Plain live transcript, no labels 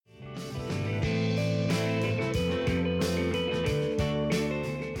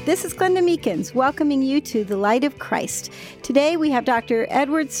This is Glenda Meekins welcoming you to The Light of Christ. Today we have Dr.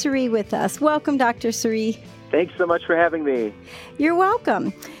 Edward Suri with us. Welcome, Dr. Suri. Thanks so much for having me. You're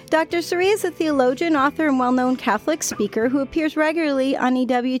welcome. Dr. Suri is a theologian, author, and well-known Catholic speaker who appears regularly on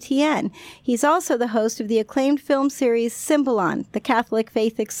EWTN. He's also the host of the acclaimed film series Symbolon, The Catholic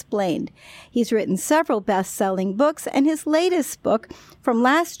Faith Explained. He's written several best-selling books, and his latest book from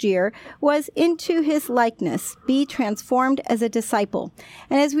last year was Into His Likeness, Be Transformed as a Disciple.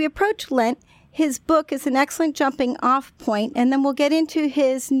 And as we approach Lent, his book is an excellent jumping off point, and then we'll get into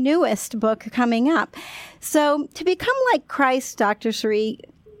his newest book coming up. So to become like Christ, Dr. Suri,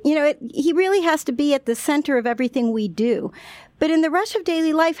 he really has to be at the center of everything we do. But in the rush of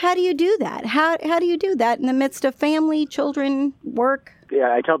daily life, how do you do that? How do you do that in the midst of family, children, work?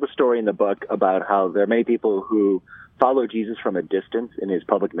 Yeah, I tell the story in the book about how there are many people who follow Jesus from a distance in his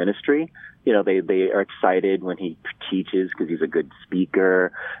public ministry. They are excited when he teaches because he's a good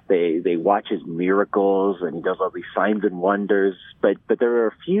speaker. They watch his miracles and he does all these signs and wonders. But there are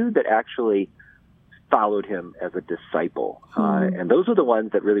a few that actually followed him as a disciple. And those are the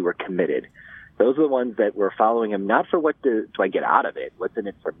ones that really were committed. Those are the ones that were following him, not for what do I get out of it? What's in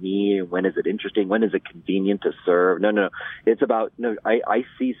it for me? When is it interesting? When is it convenient to serve? No. It's about, I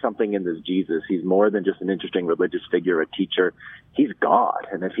see something in this Jesus. He's more than just an interesting religious figure, a teacher. He's God.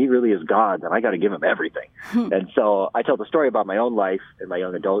 And if he really is God, then I got to give him everything. And so I tell the story about my own life in my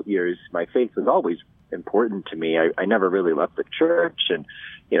young adult years. My faith was always important to me. I never really left the church. And,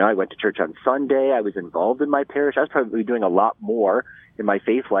 I went to church on Sunday. I was involved in my parish. I was probably doing a lot more in my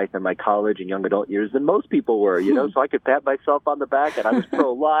faith life in my college and young adult years than most people were, so I could pat myself on the back and I was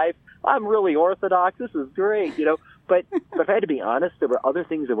pro-life. I'm really Orthodox. This is great, But if I had to be honest, there were other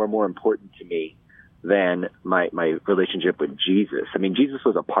things that were more important to me than my relationship with Jesus. I mean, Jesus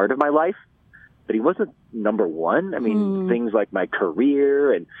was a part of my life, but he wasn't number one. I mean, things like my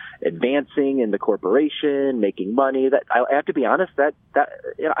career and advancing in the corporation, making money, that I have to be honest,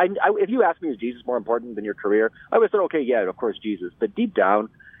 if you ask me, is Jesus more important than your career? I would say, okay, yeah, of course, Jesus. But deep down,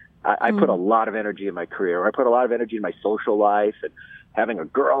 I put a lot of energy in my career. I put a lot of energy in my social life and having a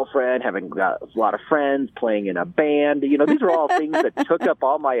girlfriend, having a lot of friends, playing in a band. These are all things that took up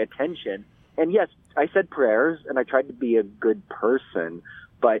all my attention. And yes, I said prayers and I tried to be a good person,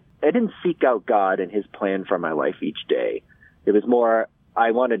 but I didn't seek out God and his plan for my life each day. It was more,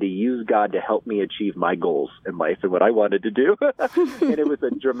 I wanted to use God to help me achieve my goals in life and what I wanted to do. And it was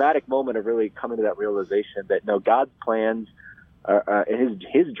a dramatic moment of really coming to that realization that, no, God's plans,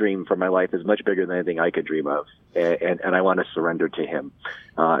 his dream for my life is much bigger than anything I could dream of. And I want to surrender to him.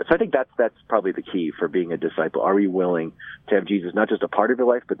 So I think that's probably the key for being a disciple. Are you willing to have Jesus not just a part of your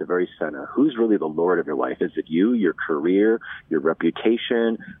life, but the very center? Who's really the Lord of your life? Is it you, your career, your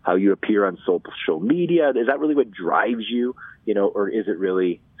reputation, how you appear on social media? Is that really what drives you, or is it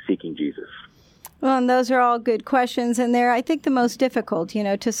really seeking Jesus? Well, and those are all good questions, and they're, I think, the most difficult,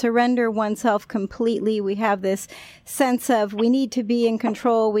 to surrender oneself completely. We have this sense of we need to be in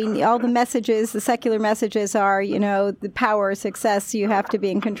control. All the messages, the secular messages are, the power, success, you have to be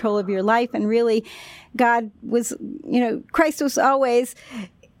in control of your life. And really, God was, Christ was always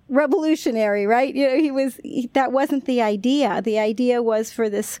revolutionary, right? That wasn't the idea. The idea was for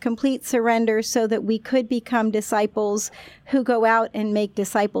this complete surrender so that we could become disciples who go out and make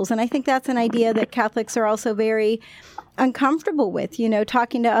disciples. And I think that's an idea that Catholics are also very uncomfortable with,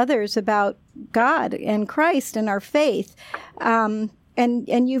 talking to others about God and Christ and our faith. And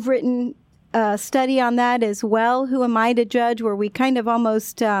you've written a study on that as well. Who am I to judge? Where we kind of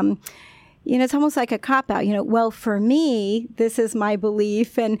almost it's almost like a cop-out, well, for me, this is my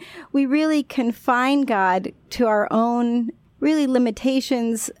belief. And we really confine God to our own, really,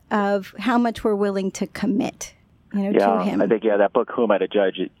 limitations of how much we're willing to commit, to him. I think, that book, Who Am I to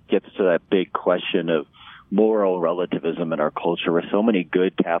Judge, it gets to that big question of moral relativism in our culture where so many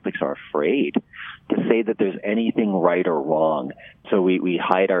good Catholics are afraid to say that there's anything right or wrong. So we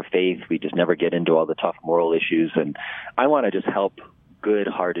hide our faith. We just never get into all the tough moral issues. And I want to just help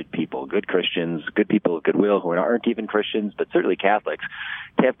good-hearted people, good Christians, good people of goodwill who aren't even Christians, but certainly Catholics,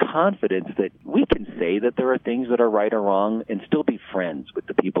 to have confidence that we can say that there are things that are right or wrong and still be friends with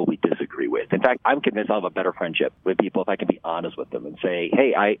the people we disagree with. In fact, I'm convinced I'll have a better friendship with people if I can be honest with them and say,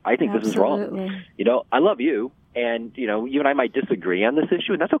 hey, I think this is wrong. I love you, and, you and I might disagree on this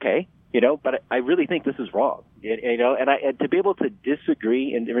issue, and that's okay, but I really think this is wrong, and to be able to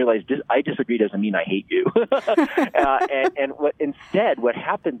disagree and realize I disagree doesn't mean I hate you. Instead, what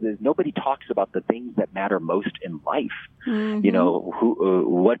happens is nobody talks about the things that matter most in life.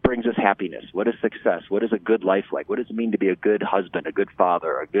 Mm-hmm. What brings us happiness? What is success? What is a good life like? What does it mean to be a good husband, a good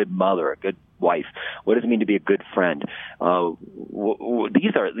father, a good mother, a good wife? What does it mean to be a good friend?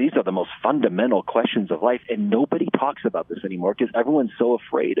 These are the most fundamental questions of life, and nobody talks about this anymore because everyone's so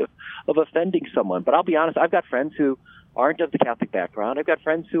afraid of offending someone. But I'll be honest, I've got friends who aren't of the Catholic background. I've got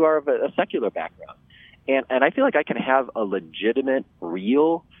friends who are of a secular background. And I feel like I can have a legitimate,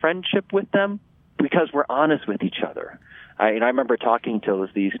 real friendship with them because we're honest with each other. I remember talking to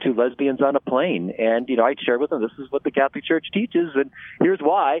these two lesbians on a plane, and, I shared with them, this is what the Catholic Church teaches, and here's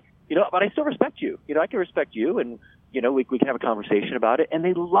why, but I still respect you. I can respect you, and, we can have a conversation about it. And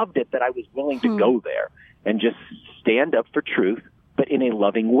they loved it that I was willing to go there and just stand up for truth, but in a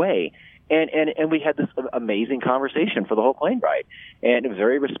loving way. And we had this amazing conversation for the whole plane ride. And it was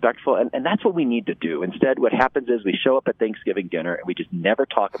very respectful. And that's what we need to do. Instead, what happens is we show up at Thanksgiving dinner and we just never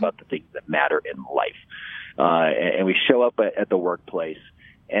talk about the things that matter in life. And we show up at the workplace.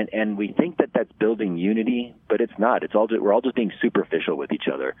 And we think that that's building unity, but it's not. We're all just being superficial with each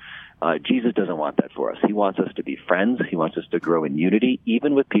other. Jesus doesn't want that for us. He wants us to be friends. He wants us to grow in unity,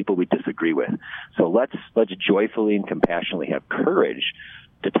 even with people we disagree with. So let's joyfully and compassionately have courage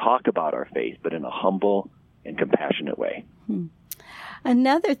to talk about our faith, but in a humble and compassionate way.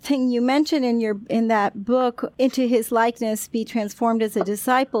 Another thing you mentioned in that book, Into His Likeness, Be Transformed as a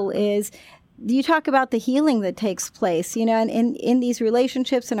Disciple, is you talk about the healing that takes place, and in these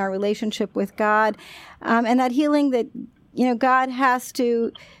relationships and our relationship with God, and that healing that, God has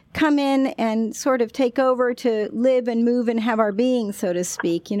to come in and sort of take over to live and move and have our being, so to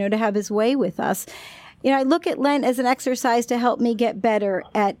speak, to have His way with us. I look at Lent as an exercise to help me get better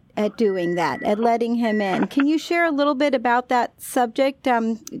at doing that, at letting Him in. Can you share a little bit about that subject,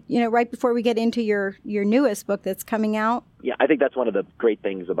 right before we get into your newest book that's coming out? Yeah, I think that's one of the great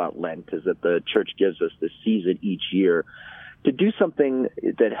things about Lent is that the Church gives us this season each year to do something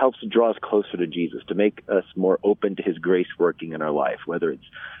that helps draw us closer to Jesus, to make us more open to His grace working in our life, whether it's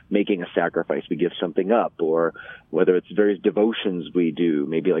making a sacrifice, we give something up, or whether it's various devotions we do,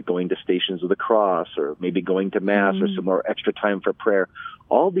 maybe like going to Stations of the Cross, or maybe going to Mass, or some more extra time for prayer.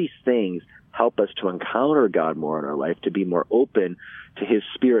 All these things help us to encounter God more in our life, to be more open to His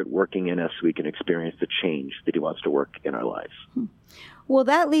Spirit working in us so we can experience the change that He wants to work in our lives. Well,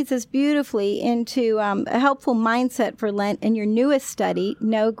 that leads us beautifully into a helpful mindset for Lent and your newest study,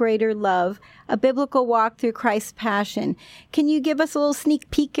 No Greater Love, A Biblical Walk Through Christ's Passion. Can you give us a little sneak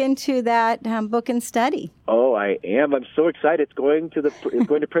peek into that book and study? Oh, I am. I'm so excited. It's going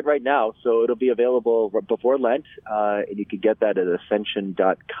to print right now, so it'll be available before Lent, and you can get that at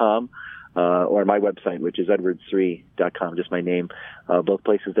ascension.com. Or my website, which is edwards3.com, just my name, both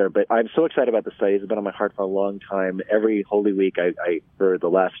places there. But I'm so excited about the study. It's been on my heart for a long time. Every Holy Week, I for the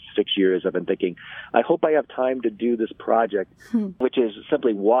last 6 years, I've been thinking, I hope I have time to do this project, which is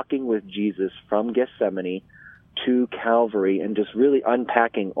simply walking with Jesus from Gethsemane to Calvary and just really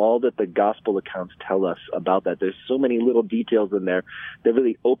unpacking all that the gospel accounts tell us about that. There's so many little details in there that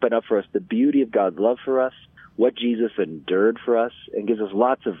really open up for us the beauty of God's love for us, what Jesus endured for us, and gives us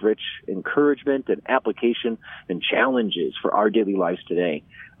lots of rich encouragement and application and challenges for our daily lives today.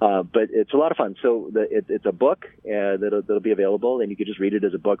 But it's a lot of fun. So it's a book that'll be available, and you can just read it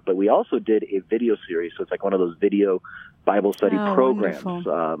as a book. But we also did a video series, so it's like one of those video Bible study programs,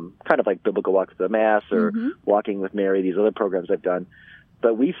 kind of like Biblical Walks to the Mass or Walking with Mary, these other programs I've done.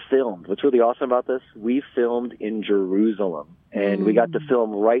 But we filmed. What's really awesome about this, we filmed in Jerusalem, and we got to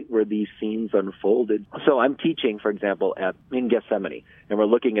film right where these scenes unfolded. So I'm teaching, for example, in Gethsemane, and we're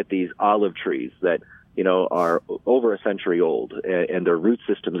looking at these olive trees that, are over a century old, and their root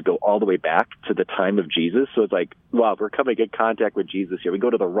systems go all the way back to the time of Jesus. So it's like, wow, we're coming in contact with Jesus here. We go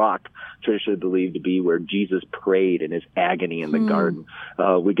to the rock, traditionally believed to be where Jesus prayed in his agony in the garden.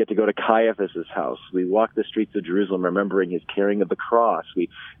 We get to go to Caiaphas' house. We walk the streets of Jerusalem, remembering his carrying of the cross. We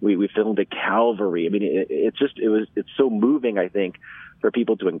filmed at Calvary. I mean, it's so moving, I think, for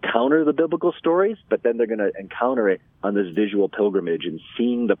people to encounter the biblical stories, but then they're going to encounter it on this visual pilgrimage and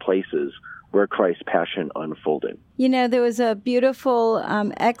seeing the places where Christ's passion unfolded. There was a beautiful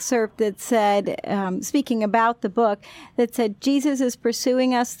excerpt that said, speaking about the book, that said, Jesus is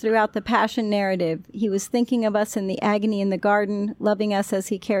pursuing us throughout the passion narrative. He was thinking of us in the agony in the garden, loving us as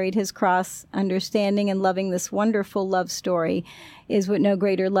he carried his cross, understanding and loving this wonderful love story is what No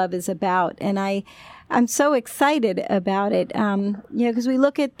Greater Love is about. And I'm so excited about it, because we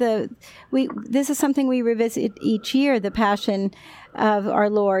look at this is something we revisit each year, the Passion of our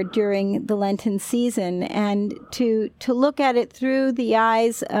Lord during the Lenten season, and to look at it through the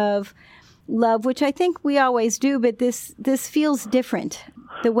eyes of love, which I think we always do, but this feels different,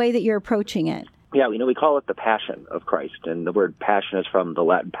 the way that you're approaching it. Yeah, we call it the Passion of Christ, and the word passion is from the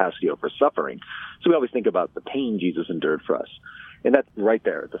Latin passio for suffering. So we always think about the pain Jesus endured for us. And that's right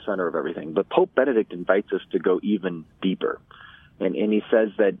there at the center of everything. But Pope Benedict invites us to go even deeper. And he says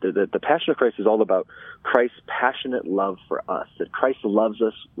that the Passion of Christ is all about Christ's passionate love for us, that Christ loves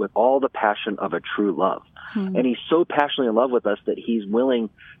us with all the passion of a true love. And he's so passionately in love with us that he's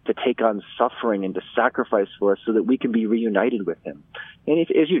willing to take on suffering and to sacrifice for us so that we can be reunited with him. And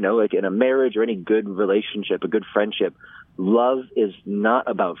as you know, like in a marriage or any good relationship, a good friendship, love is not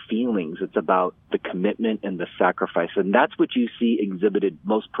about feelings. It's about the commitment and the sacrifice. And that's what you see exhibited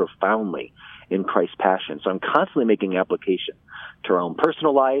most profoundly in Christ's passion. So I'm constantly making application to our own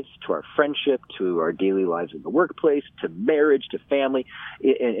personal lives, to our friendship, to our daily lives in the workplace, to marriage, to family,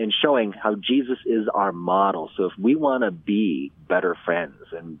 and showing how Jesus is our model. So if we want to be better friends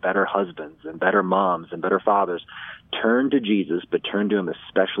and better husbands and better moms and better fathers, turn to Jesus, but turn to him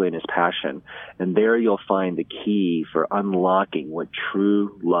especially in his passion. And there you'll find the key for unlocking what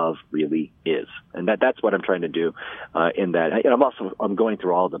true love really is. And that's what I'm trying to do in that. And I'm going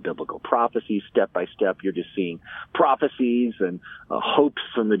through all the biblical prophecies step by step. You're just seeing prophecies and hopes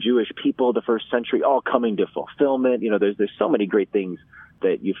from the Jewish people, the first century, all coming to fulfillment. There's so many great things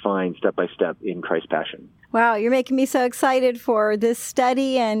that you find step by step in Christ's passion. Wow, you're making me so excited for this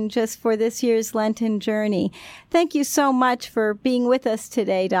study and just for this year's Lenten journey. Thank you so much for being with us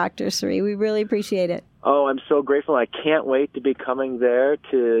today, Dr. Sri. We really appreciate it. Oh, I'm so grateful. I can't wait to be coming there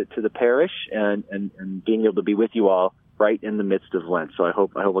to the parish and being able to be with you all right in the midst of Lent. So I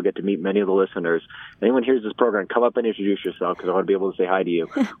hope we'll get to meet many of the listeners. Anyone hears this program, come up and introduce yourself, because I want to be able to say hi to you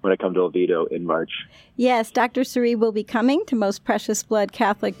when I come to Oviedo in March. Yes, Dr. Sri will be coming to Most Precious Blood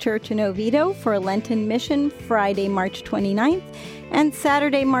Catholic Church in Oviedo for a Lenten mission Friday, March 29th and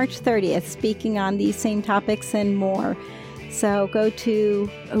Saturday, March 30th, speaking on these same topics and more. So go to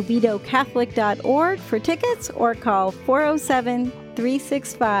oviedocatholic.org for tickets or call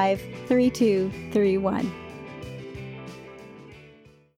 407-365-3231.